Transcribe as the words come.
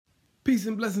Peace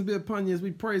and blessings be upon you as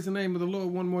we praise the name of the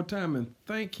Lord one more time and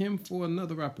thank Him for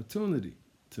another opportunity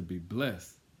to be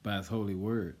blessed by His holy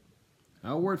word.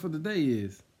 Our word for the day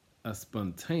is a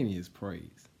spontaneous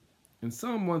praise. In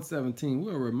Psalm 117,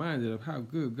 we're reminded of how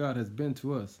good God has been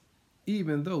to us,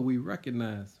 even though we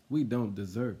recognize we don't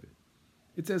deserve it.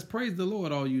 It says, "Praise the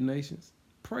Lord, all you nations.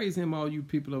 Praise Him, all you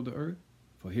people of the earth,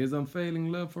 for His unfailing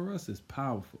love for us is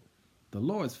powerful. The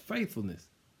Lord's faithfulness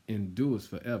endures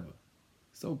forever."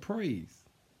 So praise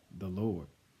the Lord.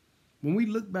 When we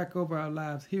look back over our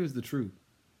lives, here's the truth.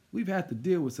 We've had to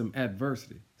deal with some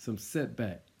adversity, some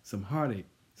setback, some heartache,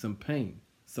 some pain,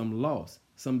 some loss,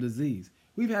 some disease.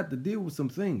 We've had to deal with some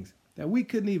things that we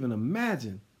couldn't even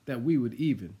imagine that we would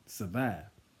even survive.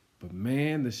 But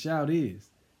man, the shout is,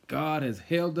 God has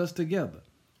held us together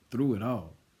through it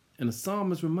all. And the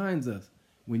psalmist reminds us,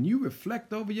 when you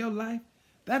reflect over your life,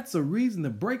 that's a reason to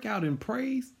break out in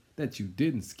praise that you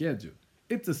didn't schedule.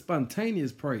 It's a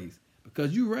spontaneous praise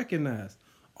because you recognize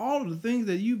all of the things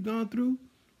that you've gone through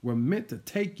were meant to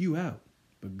take you out,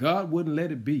 but God wouldn't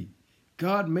let it be.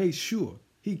 God made sure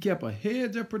He kept a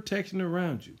hedge of protection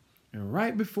around you. And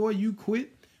right before you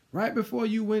quit, right before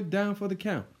you went down for the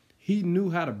count, He knew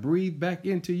how to breathe back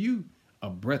into you a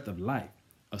breath of life,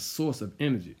 a source of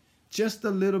energy, just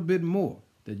a little bit more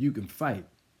that you can fight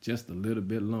just a little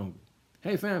bit longer.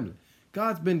 Hey family,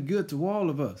 God's been good to all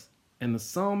of us. And the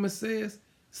psalmist says,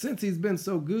 since He's been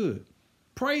so good,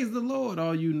 praise the Lord,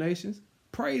 all you nations.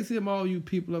 Praise Him, all you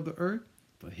people of the earth,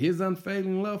 for His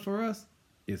unfailing love for us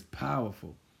is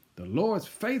powerful. The Lord's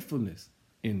faithfulness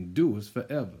endures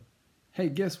forever. Hey,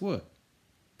 guess what?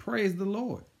 Praise the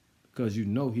Lord, because you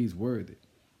know He's worthy.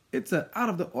 It's an out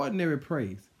of the ordinary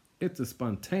praise. It's a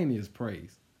spontaneous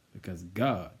praise, because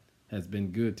God has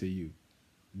been good to you.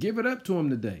 Give it up to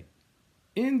Him today.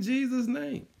 In Jesus'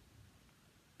 name.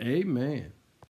 Amen.